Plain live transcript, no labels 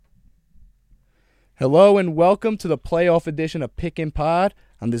Hello and welcome to the playoff edition of Pick and Pod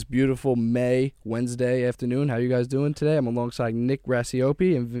on this beautiful May Wednesday afternoon. How are you guys doing today? I'm alongside Nick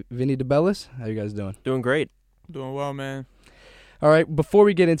Rassiopi and Vinny DeBellis. How you guys doing? Doing great. Doing well, man. All right, before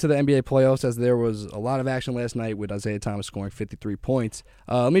we get into the NBA playoffs, as there was a lot of action last night with Isaiah Thomas scoring 53 points,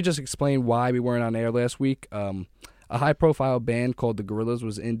 let me just explain why we weren't on air last week. A high-profile band called the Gorillas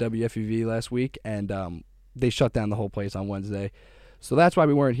was in WFUV last week, and they shut down the whole place on Wednesday. So that's why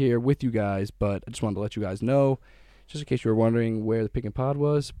we weren't here with you guys, but I just wanted to let you guys know, just in case you were wondering where the Pick and Pod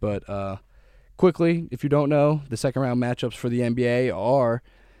was. But quickly, if you don't know, the second-round matchups for the NBA are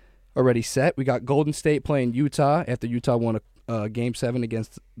already set. We got Golden State playing Utah after Utah won a Game 7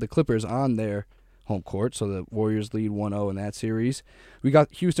 against the Clippers on their home court, so the Warriors lead 1-0 in that series. We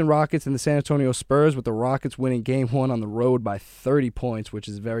got Houston Rockets and the San Antonio Spurs, with the Rockets winning Game 1 on the road by 30 points, which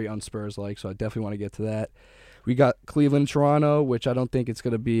is very un-Spurs-like, so I definitely want to get to that. We got Cleveland, Toronto, which I don't think it's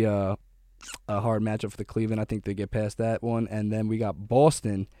going to be a hard matchup for the Cleveland. I think they get past that one. And then we got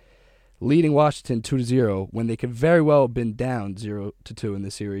Boston leading Washington 2-0 when they could very well have been down 0-2 in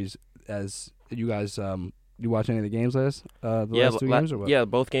this series. As you guys, you watch any of the games last two games or what? Yeah,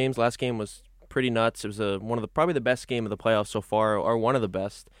 both games. Last game was pretty nuts. It was probably the best game of the playoffs so far, or one of the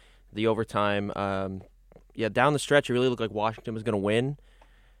best. The overtime, down the stretch, it really looked like Washington was going to win.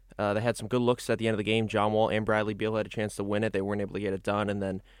 They had some good looks at the end of the game. John Wall and Bradley Beal had a chance to win it. They weren't able to get it done. And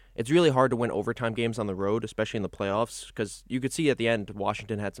then it's really hard to win overtime games on the road, especially in the playoffs, because you could see at the end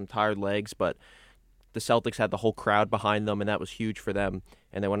Washington had some tired legs, but the Celtics had the whole crowd behind them, and that was huge for them.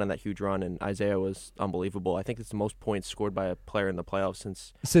 And they went on that huge run, and Isaiah was unbelievable. I think it's the most points scored by a player in the playoffs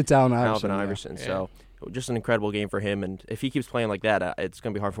since Allen Iverson. Yeah. So just an incredible game for him. And if he keeps playing like that, it's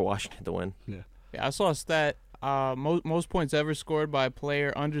going to be hard for Washington to win. Yeah, I saw a stat. Most points ever scored by a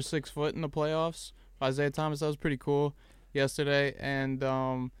player under 6 foot in the playoffs. Isaiah Thomas, that was pretty cool yesterday. And,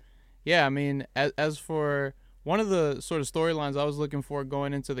 as for one of the sort of storylines I was looking for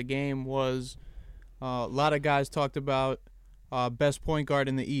going into the game was a lot of guys talked about best point guard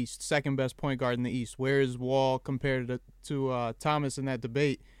in the East, second best point guard in the East. Where is Wall compared to Thomas in that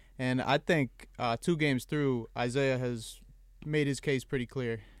debate? And I think 2 games through, Isaiah has made his case pretty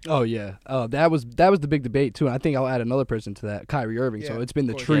clear. Oh yeah. Oh, that was the big debate too. And I think I'll add another person to that, Kyrie Irving. Yeah, so it's been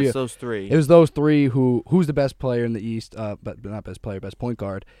the of course. trio. Yeah, it's those three. It was those three who's the best player in the East, but not best player, best point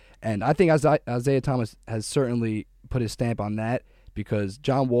guard. And I think Isaiah Thomas has certainly put his stamp on that, because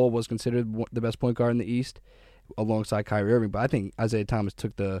John Wall was considered the best point guard in the East alongside Kyrie Irving. But I think Isaiah Thomas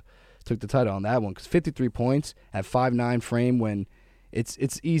took the title on that one, because 53 points at 5'9" frame when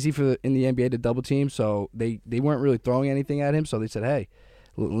it's easy in the NBA to double team, so they weren't really throwing anything at him. So they said, hey,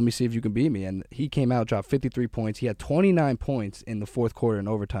 let me see if you can beat me. And he came out, dropped 53 points. He had 29 points in the fourth quarter in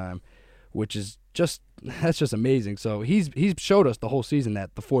overtime, which is just amazing. So he's showed us the whole season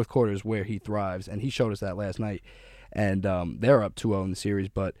that the fourth quarter is where he thrives, and he showed us that last night. And they're up 2-0 in the series.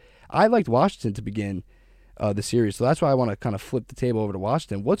 But I liked Washington to begin the series, so that's why I want to kind of flip the table over to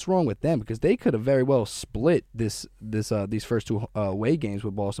Washington. What's wrong with them? Because they could have very well split these first 2 away games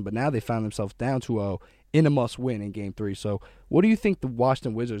with Boston, but now they found themselves down 2-0 in a must-win in Game 3. So what do you think the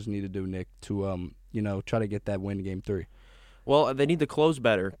Washington Wizards need to do, Nick, to try to get that win in Game 3? Well, they need to close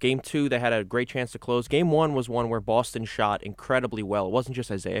better. Game 2, they had a great chance to close. Game 1 was one where Boston shot incredibly well. It wasn't just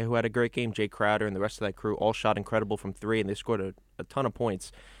Isaiah who had a great game. Jay Crowder and the rest of that crew all shot incredible from 3, and they scored a ton of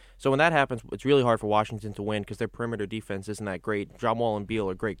points. So when that happens, it's really hard for Washington to win because their perimeter defense isn't that great. John Wall and Beal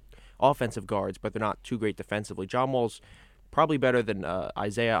are great offensive guards, but they're not too great defensively. John Wall's probably better than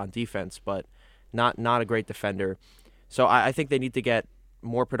Isaiah on defense, but not a great defender. So I think they need to get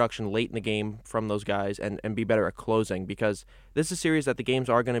more production late in the game from those guys and be better at closing, because this is a series that the games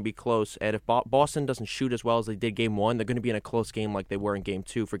are going to be close, and if Boston doesn't shoot as well as they did Game 1, they're going to be in a close game like they were in Game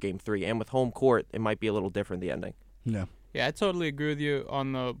 2 for Game 3. And with home court, it might be a little different, the ending. Yeah. Yeah, I totally agree with you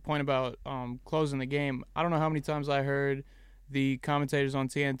on the point about closing the game. I don't know how many times I heard the commentators on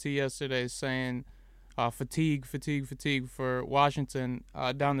TNT yesterday saying fatigue for Washington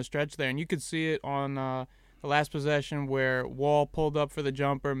down the stretch there. And you could see it on the last possession where Wall pulled up for the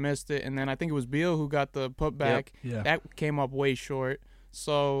jumper, missed it, and then I think it was Beal who got the putback. Yep. Yeah. That came up way short.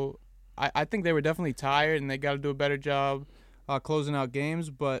 So I think they were definitely tired, and they got to do a better job closing out games.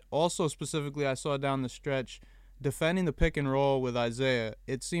 But also specifically, I saw down the stretch, defending the pick and roll with Isaiah,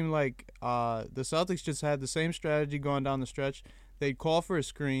 it seemed like the Celtics just had the same strategy going down the stretch. They'd call for a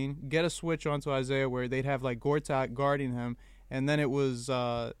screen, get a switch onto Isaiah where they'd have like Gortat guarding him, and then it was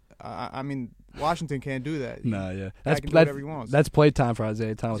Washington can't do that. No, yeah. He can do whatever he wants. That's playtime for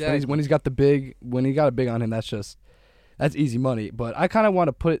Isaiah Thomas. Exactly. When he got a big on him, that's easy money. But I kind of want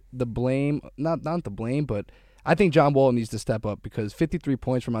to put the blame, not the blame, but I think John Wall needs to step up, because 53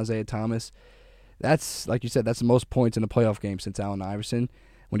 points from Isaiah Thomas, That's, like you said, that's the most points in a playoff game since Allen Iverson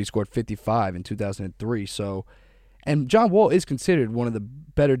when he scored 55 in 2003. So, and John Wall is considered one of the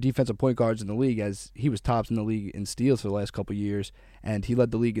better defensive point guards in the league, as he was tops in the league in steals for the last couple of years, and he led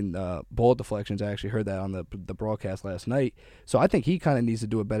the league in ball deflections. I actually heard that on the broadcast last night. So I think he kind of needs to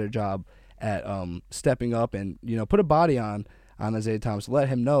do a better job at stepping up and, put a body on Isaiah Thomas. Let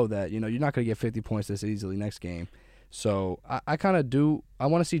him know that, you're not going to get 50 points this easily next game. So I kind of do. I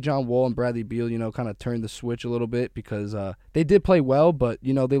want to see John Wall and Bradley Beal, kind of turn the switch a little bit, because they did play well, but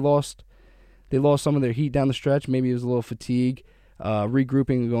they lost some of their heat down the stretch. Maybe it was a little fatigue.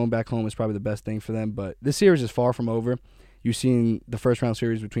 Regrouping and going back home is probably the best thing for them. But this series is far from over. You've seen the first round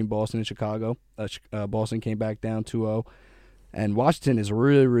series between Boston and Chicago. Boston came back down 2-0, and Washington is a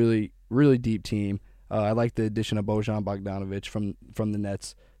really, really, really deep team. I like the addition of Bojan Bogdanovic from the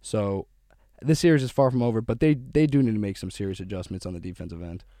Nets. So this series is far from over, but they do need to make some serious adjustments on the defensive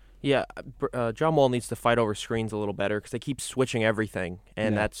end. Yeah, John Wall needs to fight over screens a little better, because they keep switching everything,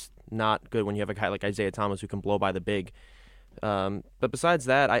 and that's not good when you have a guy like Isaiah Thomas who can blow by the big. But besides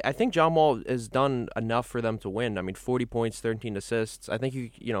that, I think John Wall has done enough for them to win. I mean, 40 points, 13 assists. I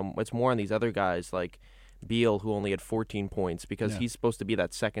think it's more on these other guys like Beal, who only had 14 points, because he's supposed to be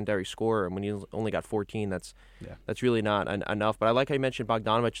that secondary scorer, and when he only got 14, that's really not enough. But I like how you mentioned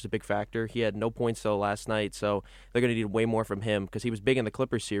Bogdanovic is a big factor. He had no points though last night, so they're going to need way more from him, because he was big in the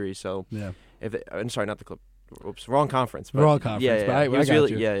Clippers series. So I'm sorry, not the Clippers. Oops, wrong conference. But wrong conference. Yeah. But I he was got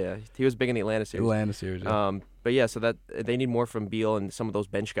really, you. Yeah. He was big in the Atlanta series. Yeah. But yeah, so that they need more from Beal and some of those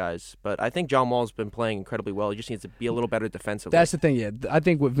bench guys. But I think John Wall's been playing incredibly well. He just needs to be a little better defensively. That's the thing. Yeah, I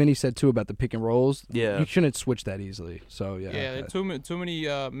think what Vinny said too about the pick and rolls. Yeah, you shouldn't switch that easily. So yeah. Yeah, there are too many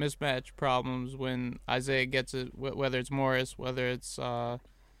mismatch problems when Isaiah gets it. Whether it's Morris, whether it's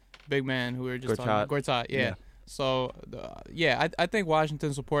big man who we were just talking about, Gortat. Yeah. So I think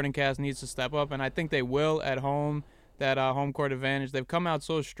Washington's supporting cast needs to step up, and I think they will at home. That home court advantage. They've come out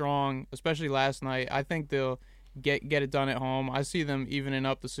so strong, especially last night. I think they'll get it done at home. I see them evening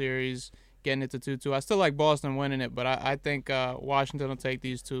up the series, getting it to 2-2. I still like Boston winning it, but I think Washington will take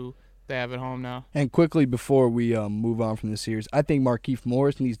these two they have at home now. And quickly before we move on from this series, I think Markieff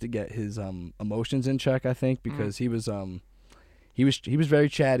Morris needs to get his emotions in check. I think because he was very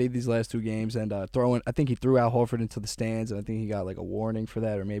chatty these last two games, and I think he threw Al Horford into the stands, and I think he got like a warning for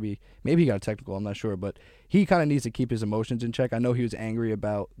that, or maybe he got a technical. I'm not sure, but he kind of needs to keep his emotions in check. I know he was angry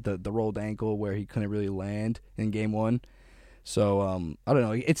about the rolled ankle where he couldn't really land in Game 1. So I don't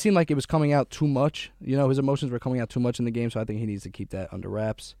know. It seemed like it was coming out too much. His emotions were coming out too much in the game, so I think he needs to keep that under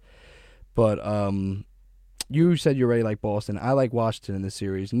wraps. But you said you already like Boston. I like Washington in this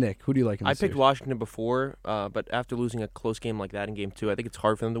series. Nick, who do you like in this series? I picked Washington before, but after losing a close game like that in Game 2, I think it's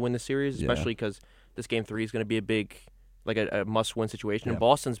hard for them to win the series, especially because this Game 3 is going to be a big, like a must-win situation. And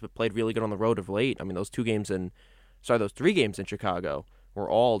Boston's played really good on the road of late. I mean, those 3 games in Chicago were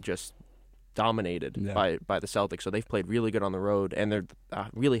all just dominated by the Celtics. So they've played really good on the road, and they're a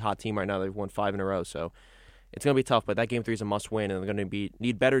really hot team right now. They've won 5 in a row, so it's going to be tough, but that Game 3 is a must-win, and they're going to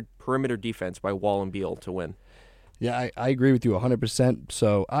need better perimeter defense by Wall and Beal to win. Yeah, I agree with you 100%.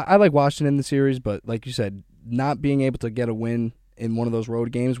 So I like Washington in the series, but like you said, not being able to get a win in one of those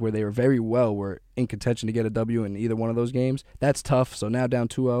road games where they were in contention to get a W in either one of those games, that's tough. So now down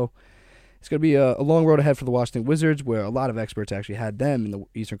 2-0. It's going to be a long road ahead for the Washington Wizards, where a lot of experts actually had them in the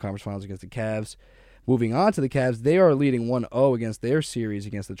Eastern Conference Finals against the Cavs. Moving on to the Cavs, they are leading 1-0 against their series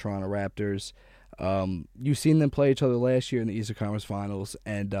against the Toronto Raptors. You've seen them play each other last year in the Eastern Conference Finals,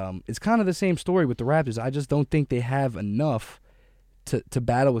 and it's kind of the same story with the Raptors. I just don't think they have enough to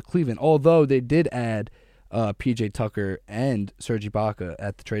battle with Cleveland, although they did add P.J. Tucker and Serge Ibaka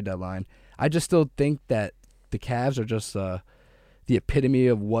at the trade deadline. I just still think that the Cavs are just the epitome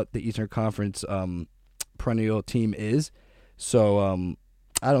of what the Eastern Conference perennial team is. So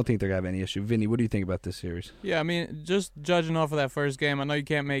I don't think they're going to have any issue. Vinny, what do you think about this series? Yeah, I mean, just judging off of that first game, I know you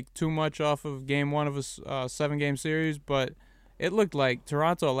can't make too much off of Game 1 of a 7-game series, but it looked like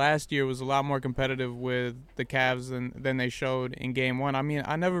Toronto last year was a lot more competitive with the Cavs than they showed in Game 1. I mean,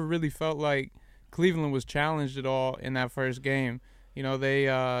 I never really felt like Cleveland was challenged at all in that first game.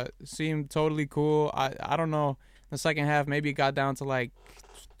 They seemed totally cool. I don't know. In the second half, maybe it got down to like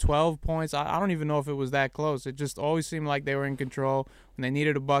 12 points. I don't even know if it was that close. It just always seemed like they were in control. When they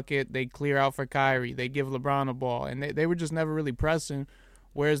needed a bucket, they'd clear out for Kyrie. They'd give LeBron a ball. And they were just never really pressing.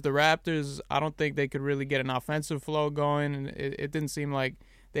 Whereas the Raptors, I don't think they could really get an offensive flow going. And it didn't seem like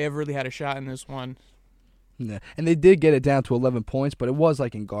they ever really had a shot in this one. Yeah. And they did get it down to 11 points, but it was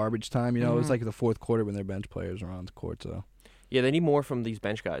like in garbage time. It was like the fourth quarter when their bench players were on the court. So. Yeah, they need more from these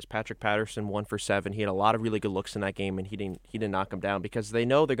bench guys. Patrick Patterson, 1 for 7. He had a lot of really good looks in that game, and he didn't knock them down because they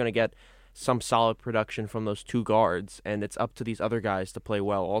know they're going to get some solid production from those two guards, and it's up to these other guys to play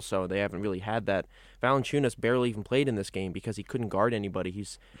well also. They haven't really had that. Valanciunas barely even played in this game because he couldn't guard anybody.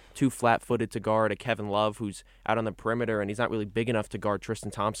 He's too flat-footed to guard a Kevin Love who's out on the perimeter, and he's not really big enough to guard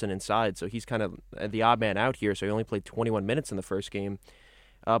Tristan Thompson inside, so he's kind of the odd man out here, so he only played 21 minutes in the first game.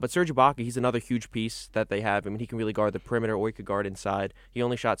 But Serge Ibaka, he's another huge piece that they have. I mean, he can really guard the perimeter or he could guard inside. He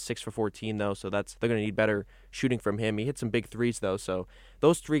only shot 6 for 14, though, so they're going to need better shooting from him. He hit some big threes, though, so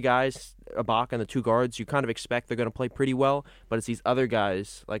those three guys, Ibaka and the two guards, you kind of expect they're going to play pretty well, but it's these other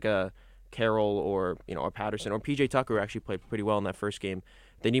guys like a Carroll or or Patterson or PJ Tucker who actually played pretty well in that first game.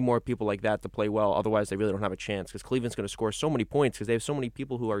 They need more people like that to play well. Otherwise, they really don't have a chance because Cleveland's going to score so many points because they have so many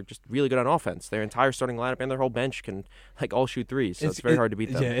people who are just really good on offense. Their entire starting lineup and their whole bench can all shoot threes, so it's very hard to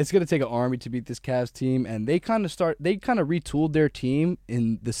beat them. Yeah, it's going to take an army to beat this Cavs team, and they kind of retooled their team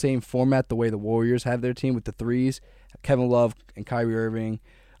in the same format the way the Warriors have their team with the threes. Kevin Love and Kyrie Irving,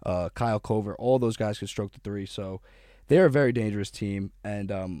 Kyle Korver, all those guys can stroke the three, so they're a very dangerous team.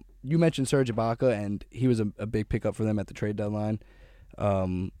 And you mentioned Serge Ibaka, and he was a big pickup for them at the trade deadline.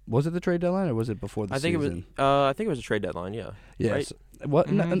 Was it the trade deadline or was it before the season? I think it was a trade deadline. Yeah. Yes. Right? What?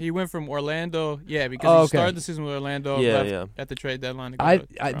 He went from Orlando. Yeah, because he started the season with Orlando. Yeah. At the trade deadline.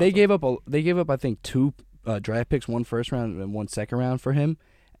 They gave up. They gave up. I think 2 draft picks, 1 first round and 1 second round for him.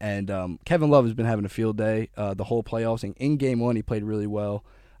 And Kevin Love has been having a field day the whole playoffs. And in game 1, he played really well.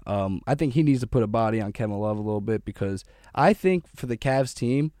 I think he needs to put a body on Kevin Love a little bit because I think for the Cavs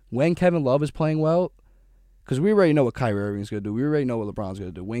team, when Kevin Love is playing well. Because we already know what Kyrie Irving is going to do. We already know what LeBron's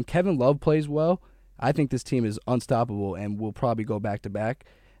going to do. When Kevin Love plays well, I think this team is unstoppable and will probably go back-to-back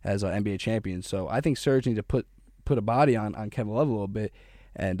as NBA champions. So I think Serge needs to put a body on Kevin Love a little bit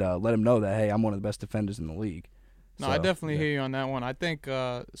and let him know that, hey, I'm one of the best defenders in the league. No, I definitely hear you on that one. I think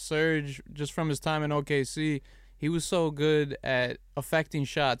Serge, just from his time in OKC, he was so good at affecting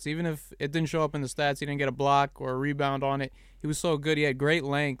shots. Even if it didn't show up in the stats, he didn't get a block or a rebound on it. He was so good. He had great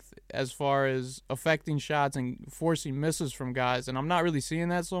length as far as affecting shots and forcing misses from guys. And I'm not really seeing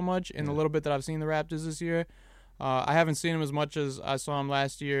that so much in the little bit that I've seen the Raptors this year. I haven't seen him as much as I saw him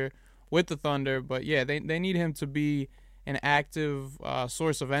last year with the Thunder. But, yeah, they need him to be an active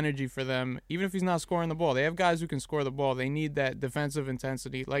source of energy for them, even if he's not scoring the ball. They have guys who can score the ball. They need that defensive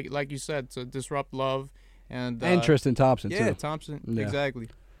intensity, like you said, to disrupt Love. And Tristan Thompson, too. Yeah, Thompson, exactly.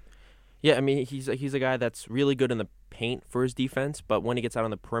 Yeah, I mean, he's a guy that's really good in the paint for his defense, but when he gets out on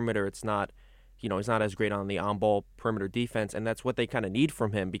the perimeter, it's not, he's not as great on the on-ball perimeter defense, and that's what they kind of need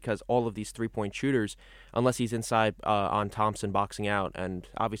from him because all of these three-point shooters, unless he's inside on Thompson boxing out, and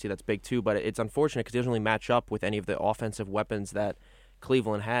obviously that's big too, but it's unfortunate because he doesn't really match up with any of the offensive weapons that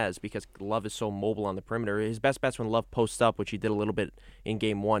Cleveland has because Love is so mobile on the perimeter. His best bet's when Love posts up, which he did a little bit in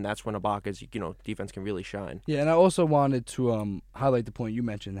Game 1. That's when Ibaka's defense can really shine. Yeah, and I also wanted to highlight the point you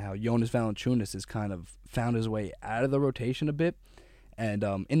mentioned, how Jonas Valanciunas has kind of found his way out of the rotation a bit. And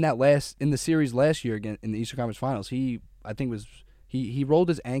in the series last year again in the Eastern Conference Finals, he rolled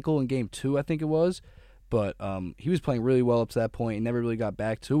his ankle in Game 2, I think it was, but he was playing really well up to that point and never really got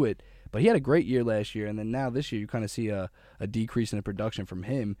back to it. But he had a great year last year, and then now this year you kind of see a decrease in the production from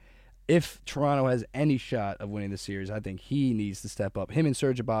him. If Toronto has any shot of winning the series, I think he needs to step up. Him and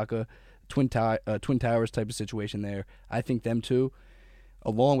Serge Ibaka, Twin Towers type of situation there. I think them two,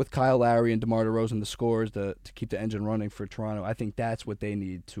 along with Kyle Lowry and DeMar DeRozan, the scorers to keep the engine running for Toronto. I think that's what they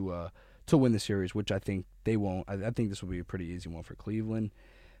need to win the series, which I think they won't. I think this will be a pretty easy one for Cleveland.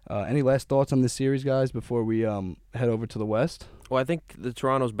 Any last thoughts on this series, guys, before we head over to the West? Well, I think the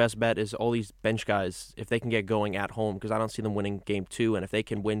Toronto's best bet is all these bench guys, if they can get going at home, because I don't see them winning Game 2, and if they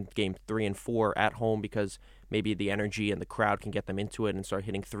can win Game 3 and 4 at home because maybe the energy and the crowd can get them into it and start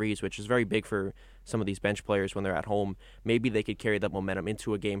hitting threes, which is very big for some of these bench players when they're at home. Maybe they could carry that momentum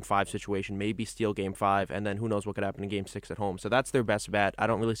into a Game 5 situation, maybe steal Game 5, and then who knows what could happen in Game 6 at home. So that's their best bet. I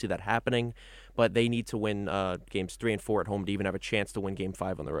don't really see that happening, but they need to win Games 3 and 4 at home to even have a chance to win Game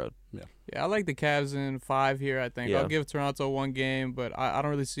 5 on the road. Yeah, I like the Cavs in 5 here, I think. Yeah. I'll give Toronto one game, but I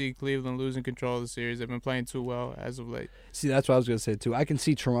don't really see Cleveland losing control of the series. They've been playing too well as of late. See, that's what I was going to say, too. I can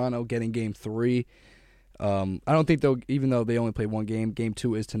see Toronto getting Game 3. I don't think they'll, even though they only play one game, Game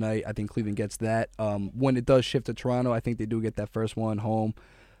 2 is tonight. I think Cleveland gets that. When it does shift to Toronto, I think they do get that first one home.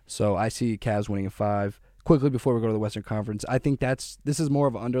 So I see Cavs winning in 5. Quickly before we go to the Western Conference, I think this is more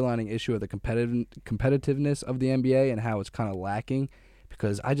of an underlining issue of the competitiveness of the NBA and how it's kind of lacking.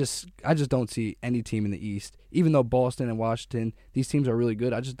 Because I just don't see any team in the East, even though Boston and Washington, these teams are really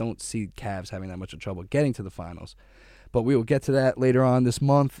good. I just don't see Cavs having that much of trouble getting to the finals. But we will get to that later on this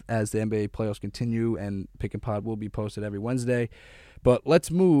month as the NBA playoffs continue, and Pick and Pod will be posted every Wednesday. But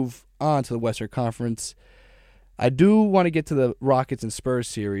let's move on to the Western Conference. I do want to get to the Rockets and Spurs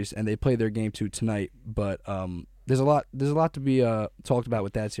series, and they play their game 2 tonight. But there's a lot to be talked about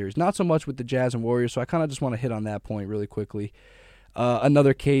with that series. Not so much with the Jazz and Warriors. So I kind of just want to hit on that point really quickly.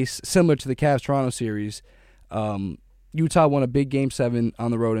 Another case similar to the Cavs-Toronto series. Utah won a big Game 7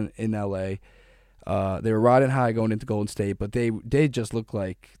 on the road in L.A. They were riding high going into Golden State, but they just looked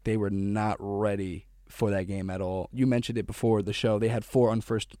like they were not ready for that game at all. You mentioned it before the show. They had 4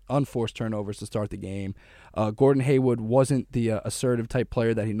 unforced turnovers to start the game. Gordon Hayward wasn't the assertive type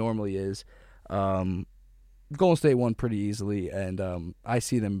player that he normally is. Golden State won pretty easily, and I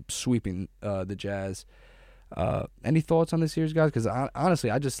see them sweeping the Jazz. Any thoughts on this series, guys? Because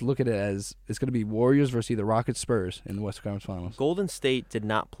honestly, I just look at it as it's going to be Warriors versus either Rockets Spurs in the Western Conference Finals. Golden State did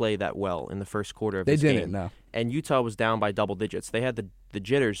not play that well in the first quarter of They this game. didn't, no. And Utah was down by double digits. They had the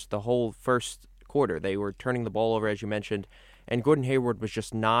jitters the whole first quarter. They were turning the ball over, as you mentioned, and Gordon Hayward was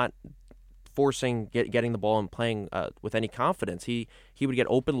just not forcing getting the ball and playing with any confidence. He would get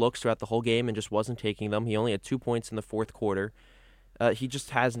open looks throughout the whole game and just wasn't taking them. He only had 2 points in the fourth quarter. He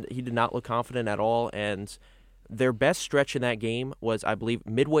did not look confident at all, and their best stretch in that game was, I believe,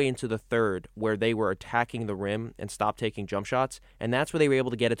 midway into the third, where they were attacking the rim and stopped taking jump shots, and that's where they were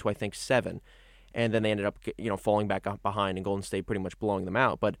able to get it to, I think, 7. And then they ended up, falling back up behind, and Golden State pretty much blowing them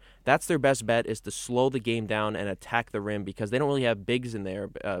out. But that's their best bet, is to slow the game down and attack the rim, because they don't really have bigs in there.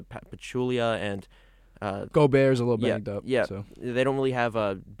 Pachulia and Gobert's a little banged up. Yeah, so. They don't really have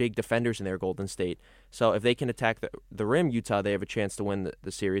big defenders in there, Golden State. So if they can attack the rim, Utah, they have a chance to win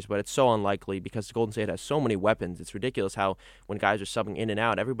the series. But it's so unlikely because Golden State has so many weapons. It's ridiculous how when guys are subbing in and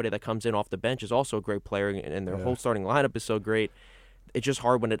out, everybody that comes in off the bench is also a great player, and their whole starting lineup is so great. It's just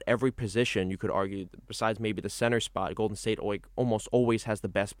hard when at every position, you could argue, besides maybe the center spot, Golden State almost always has the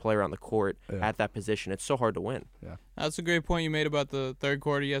best player on the court at that position. It's so hard to win. Yeah, that's a great point you made about the third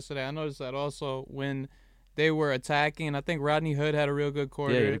quarter yesterday. I noticed that also when they were attacking. I think Rodney Hood had a real good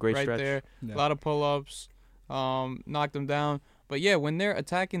quarter he had a great right stretch. there. Yeah. A lot of pull-ups, knocked them down. But, yeah, when they're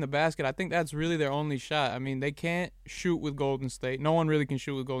attacking the basket, I think that's really their only shot. I mean, they can't shoot with Golden State. No one really can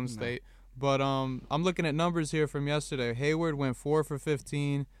shoot with Golden State. But I'm looking at numbers here from yesterday. Hayward went 4 for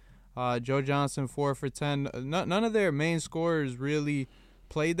 15. Joe Johnson 4 for 10. None of their main scorers really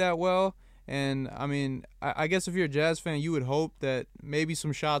played that well. And, I mean, I guess if you're a Jazz fan, you would hope that maybe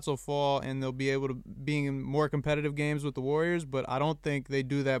some shots will fall and they'll be able to be in more competitive games with the Warriors. But I don't think they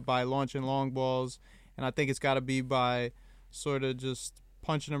do that by launching long balls. And I think it's got to be by sort of just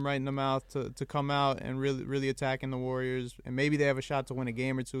punching them right in the mouth to come out and really attacking the Warriors. And maybe they have a shot to win a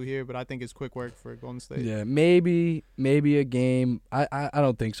game or two here, but I think it's quick work for Golden State. Yeah, maybe a game. I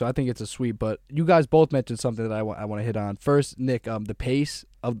don't think so. I think it's a sweep. But you guys both mentioned something that I want to hit on. First, Nick, the pace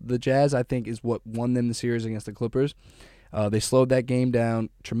of the Jazz, I think, is what won them the series against the Clippers. They slowed that game down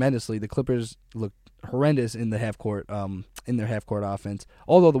tremendously. The Clippers looked horrendous in the half-court offense.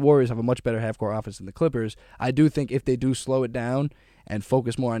 Although the Warriors have a much better half-court offense than the Clippers, I do think if they do slow it down and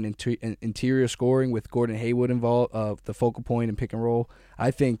focus more on interior scoring with Gordon Hayward involved, the focal point and pick and roll,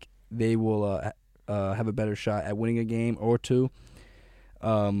 I think they will have a better shot at winning a game or two.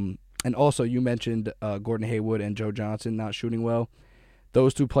 And also, you mentioned Gordon Hayward and Joe Johnson not shooting well.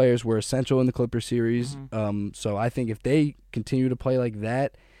 Those two players were essential in the Clippers series. So I think if they continue to play like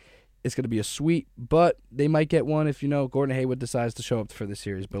that, it's going to be a sweep. But they might get one if, Gordon Hayward decides to show up for the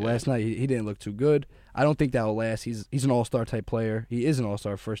series. But last night, he didn't look too good. I don't think that will last. He's an all-star type player. He is an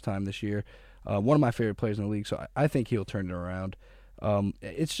all-star first time this year. One of my favorite players in the league. So I think he'll turn it around.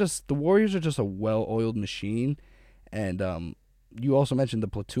 It's just the Warriors are just a well-oiled machine. And you also mentioned the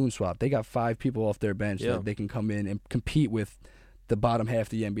platoon swap. They got 5 people off their bench that they can come in and compete with the bottom half of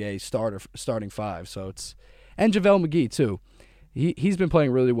the NBA starting 5. So and JaVale McGee too. He's been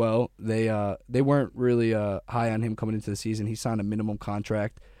playing really well. They weren't really high on him coming into the season. He signed a minimum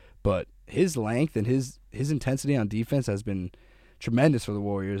contract, but his length and his intensity on defense has been tremendous for the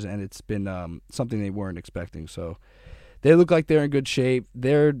Warriors, and it's been something they weren't expecting. So they look like they're in good shape.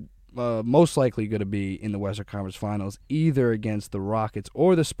 They're most likely going to be in the Western Conference Finals, either against the Rockets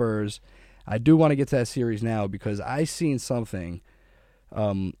or the Spurs. I do want to get to that series now because I seen something.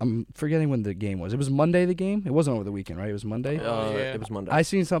 I'm forgetting when the game was. It was Monday, the game? It wasn't over the weekend, right? It was Monday? It was Monday. I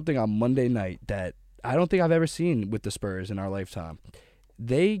seen something on Monday night that I don't think I've ever seen with the Spurs in our lifetime.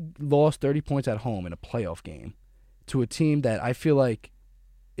 They lost 30 points at home in a playoff game to a team that I feel like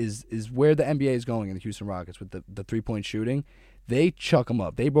is where the NBA is going in the Houston Rockets with the three-point shooting. They chuck them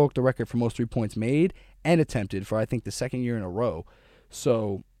up. They broke the record for most 3 points made and attempted for, I think, the second year in a row.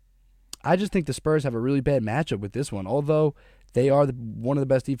 So I just think the Spurs have a really bad matchup with this one, although they are one of the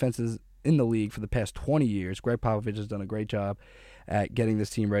best defenses in the league for the past 20 years. Greg Popovich has done a great job at getting this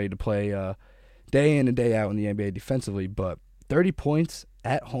team ready to play day in and day out in the NBA defensively. But 30 points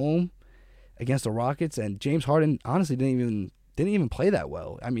at home against the Rockets, and James Harden honestly didn't even play that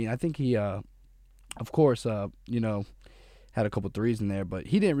well. I mean, I think he, of course, had a couple threes in there, but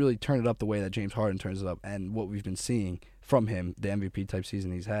he didn't really turn it up the way that James Harden turns it up, and what we've been seeing from him, the MVP type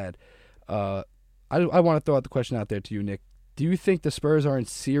season he's had. I want to throw out the question out there to you, Nick. Do you think the Spurs are in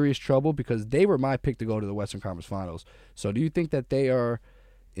serious trouble? Because they were my pick to go to the Western Conference Finals. So do you think that they are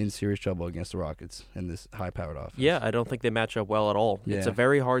in serious trouble against the Rockets in this high-powered offense? Yeah, I don't think they match up well at all. Yeah. It's a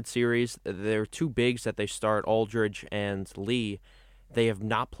very hard series. There are two bigs that they start, Aldridge and Lee. They have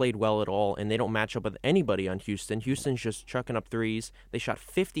not played well at all, and they don't match up with anybody on Houston. Houston's just chucking up threes. They shot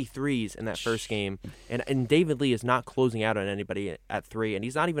 50 threes in that first game, and David Lee is not closing out on anybody at three, and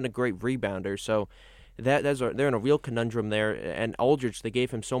he's not even a great rebounder. So they're in a real conundrum there. And Aldridge, they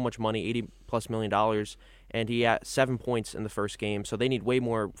gave him so much money, $80+ million, and he had 7 points in the first game. So they need way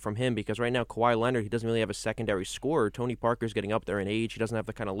more from him because right now Kawhi Leonard, he doesn't really have a secondary scorer. Tony Parker's getting up there in age. He doesn't have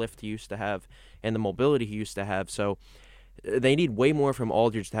the kind of lift he used to have and the mobility he used to have. So they need way more from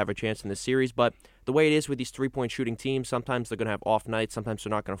Aldridge to have a chance in this series, but the way it is with these three-point shooting teams, sometimes they're going to have off nights, sometimes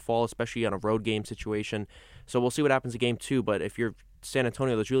they're not going to fall, especially on a road game situation. So we'll see what happens in Game 2, but if you're San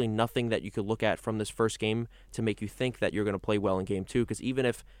Antonio, there's really nothing that you could look at from this first game to make you think that you're going to play well in Game 2, because even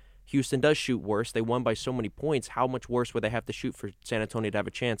if Houston does shoot worse, they won by so many points, how much worse would they have to shoot for San Antonio to have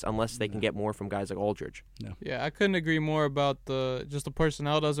a chance unless they can get more from guys like Aldridge? Yeah, I couldn't agree more about the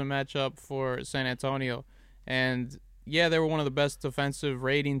personnel doesn't match up for San Antonio. And yeah, they were one of the best defensive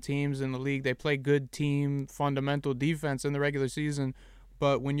rating teams in the league. They play good team fundamental defense in the regular season.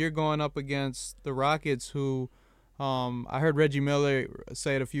 But when you're going up against the Rockets, who I heard Reggie Miller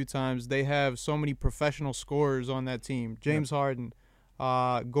say it a few times, they have so many professional scorers on that team. James Harden,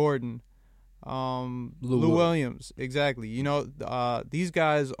 Gordon, Lou Williams. Exactly. You know, these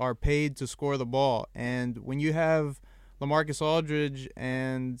guys are paid to score the ball. And when you have LaMarcus Aldridge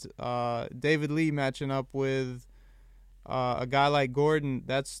and David Lee matching up with a guy like Gordon,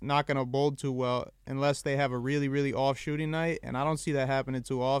 that's not going to bowl too well unless they have a really, really off shooting night, and I don't see that happening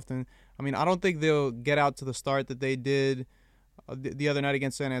too often. I mean, I don't think they'll get out to the start that they did the other night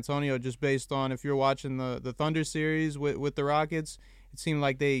against San Antonio, just based on if you're watching the Thunder series with the Rockets, it seemed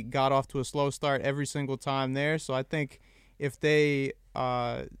like they got off to a slow start every single time there. So I think if they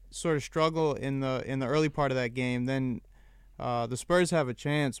sort of struggle in the early part of that game, then the Spurs have a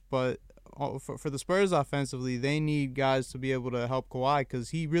chance, but for the Spurs offensively, they need guys to be able to help Kawhi because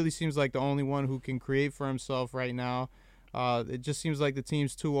he really seems like the only one who can create for himself right now. It just seems like the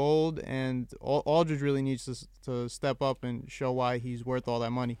team's too old, and Aldridge really needs to step up and show why he's worth all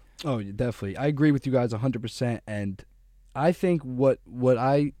that money. Oh, definitely. I agree with you guys 100%, and I think what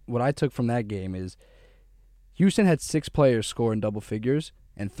I took from that game is Houston had 6 players score in double figures,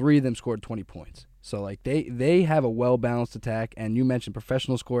 and 3 of them scored 20 points. So, like, they have a well-balanced attack, and you mentioned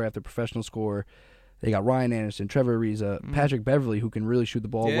professional scorer after professional scorer. They got Ryan Anderson, Trevor Ariza, Patrick Beverly, who can really shoot the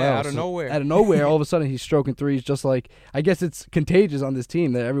ball well. Out of nowhere. Out of nowhere, all of a sudden, he's stroking threes just like – I guess it's contagious on this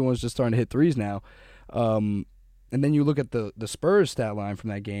team that everyone's just starting to hit threes now. And then you look at the Spurs stat line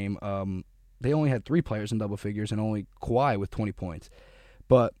from that game. They only had 3 players in double figures and only Kawhi with 20 points.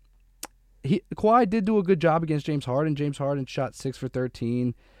 But Kawhi did do a good job against James Harden. James Harden shot 6 for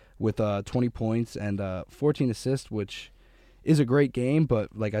 13 with 20 points and 14 assists, which is a great game.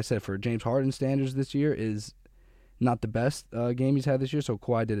 But like I said, for James Harden standards this year is not the best game he's had this year. So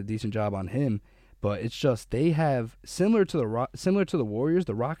Kawhi did a decent job on him. But it's just they have, similar to the Warriors,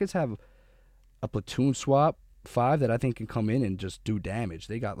 the Rockets have a platoon swap 5 that I think can come in and just do damage.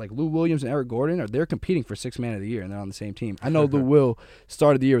 They got like Lou Williams and Eric Gordon, they're competing for 6th man of the year, and they're on the same team. I know Lou Will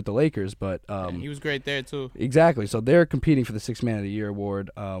started the year with the Lakers, but he was great there too. Exactly. So they're competing for the 6th man of the year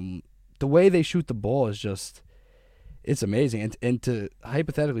award. The way they shoot the ball is just, it's amazing. And to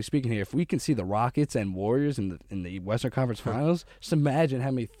hypothetically speaking here, if we can see the Rockets and Warriors in the Western Conference Finals, just imagine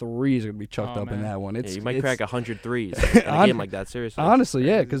how many threes are going to be chucked up in that one. You might crack 100 threes in a game like that, seriously. Honestly,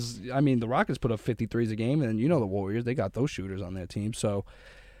 yeah, because, I mean, the Rockets put up 50 threes a game, and you know the Warriors, they got those shooters on their team. So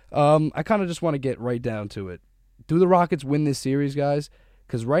I kind of just want to get right down to it. Do the Rockets win this series, guys?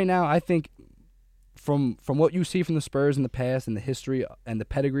 Because right now, I think from what you see from the Spurs in the past and the history and the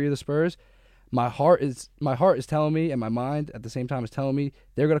pedigree of the Spurs, my heart is telling me, and my mind at the same time is telling me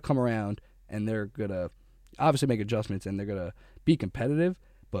they're going to come around and they're going to obviously make adjustments and they're going to be competitive.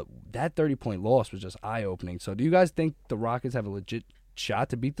 But that 30-point loss was just eye-opening. So do you guys think the Rockets have a legit shot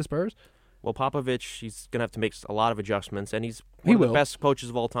to beat the Spurs? Well, Popovich, he's going to have to make a lot of adjustments, and he's one of the best coaches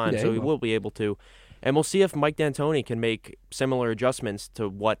of all time, so he will be able to. And we'll see if Mike D'Antoni can make similar adjustments to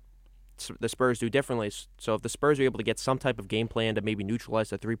what the Spurs do differently. So if the Spurs are able to get some type of game plan to maybe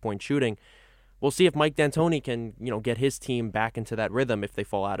neutralize the three-point shooting, we'll see if Mike D'Antoni can get his team back into that rhythm if they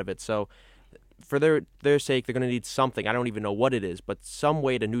fall out of it. So for their sake, they're going to need something. I don't even know what it is, but some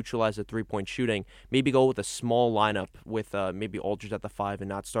way to neutralize the 3-point shooting. Maybe go with a small lineup with maybe Aldridge at the 5 and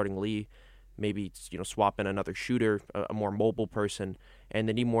not starting Lee. Maybe swap in another shooter, a more mobile person, and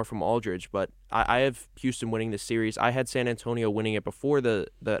they need more from Aldridge. But I have Houston winning this series. I had San Antonio winning it before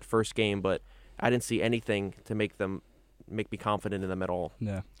that first game, but I didn't see anything to make me confident in them at all.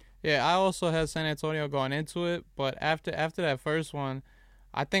 Yeah. Yeah, I also had San Antonio going into it, but after that first one,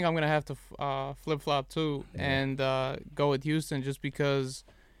 I think I'm going to have to flip-flop too and go with Houston just because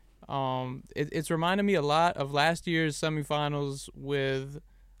it's reminded me a lot of last year's semifinals with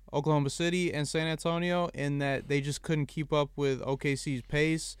Oklahoma City and San Antonio in that they just couldn't keep up with OKC's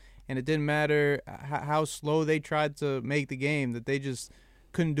pace, and it didn't matter how slow they tried to make the game, that they just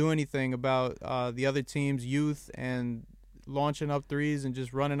couldn't do anything about the other team's youth and launching up threes and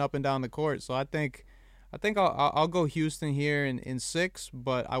just running up and down the court. So I think I'll go Houston here in 6,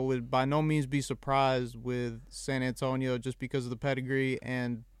 but I would by no means be surprised with San Antonio just because of the pedigree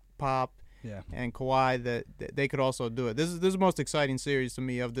and Pop and Kawhi that they could also do it. This is the most exciting series to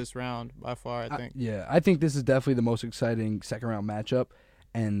me of this round by far, I think. I think this is definitely the most exciting second-round matchup,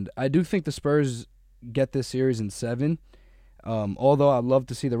 and I do think the Spurs get this series in 7, although I'd love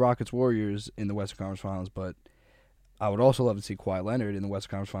to see the Rockets-Warriors in the Western Conference Finals, but I would also love to see Kawhi Leonard in the Western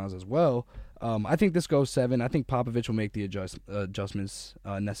Conference Finals as well. I think this goes 7. I think Popovich will make the adjustments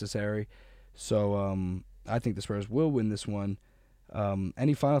necessary. So I think the Spurs will win this one.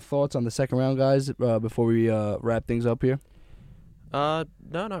 Any final thoughts on the second round, guys, before we wrap things up here? No,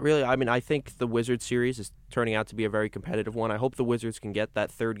 not really. I mean, I think the Wizards series is turning out to be a very competitive one. I hope the Wizards can get that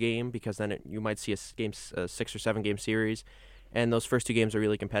third game because then you might see a 6 or 7 game series. And those first 2 games are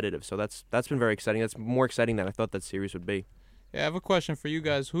really competitive. So that's been very exciting. That's more exciting than I thought that series would be. Yeah, I have a question for you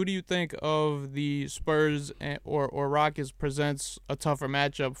guys. Who do you think of the Spurs or Rockets presents a tougher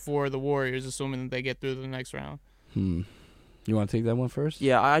matchup for the Warriors, assuming that they get through to the next round? You want to take that one first?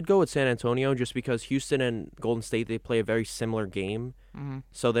 Yeah, I'd go with San Antonio just because Houston and Golden State, they play a very similar game. Mm-hmm.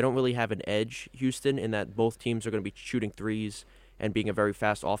 So they don't really have an edge, Houston, in that both teams are going to be shooting threes and being a very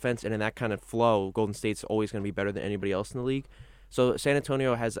fast offense. And in that kind of flow, Golden State's always going to be better than anybody else in the league. So San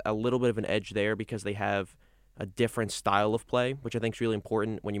Antonio has a little bit of an edge there because they have a different style of play, which I think is really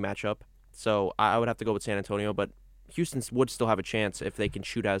important when you match up. So I would have to go with San Antonio, but Houston would still have a chance if they can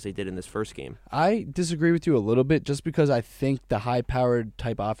shoot as they did in this first game. I disagree with you a little bit just because I think the high-powered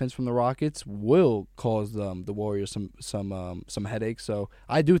type offense from the Rockets will cause the Warriors some headaches. So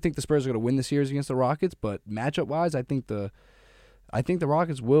I do think the Spurs are going to win the series against the Rockets, but matchup-wise, I think the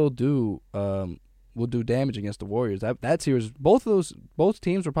Rockets will do damage against the Warriors. That series, both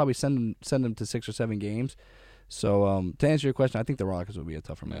teams will probably send them to 6 or 7 games. So to answer your question, I think the Rockets will be a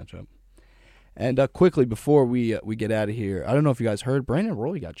tougher matchup. And quickly before we get out of here, I don't know if you guys heard, Brandon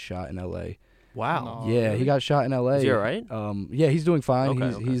Roy got shot in L.A. Wow. Yeah, really? he got shot in L.A. Is he all right? Yeah, he's doing fine.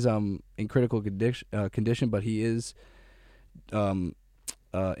 Okay, He's in critical condition, but he is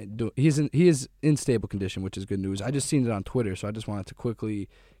he is in stable condition, which is good news. I just seen it on Twitter, so I just wanted to quickly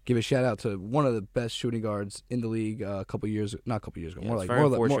give a shout out to one of the best shooting guards in the league. Not a couple years ago, Yeah, it's very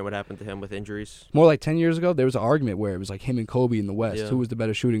unfortunate what happened to him with injuries. More like 10 years ago, there was an argument where it was like him and Kobe in the West, Yeah. who was the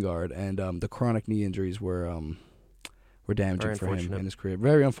better shooting guard, and the chronic knee injuries were damaging Very for him unfortunate. in his career.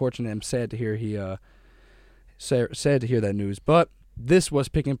 Very unfortunate. I'm sad to hear sad to hear that news. But this was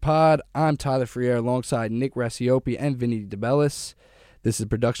Pick and Pod. I'm Tyler Freire alongside Nick Rassiopi and Vinny DeBellis. This is a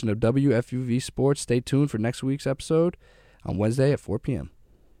production of WFUV Sports. Stay tuned for next week's episode on Wednesday at 4 p.m.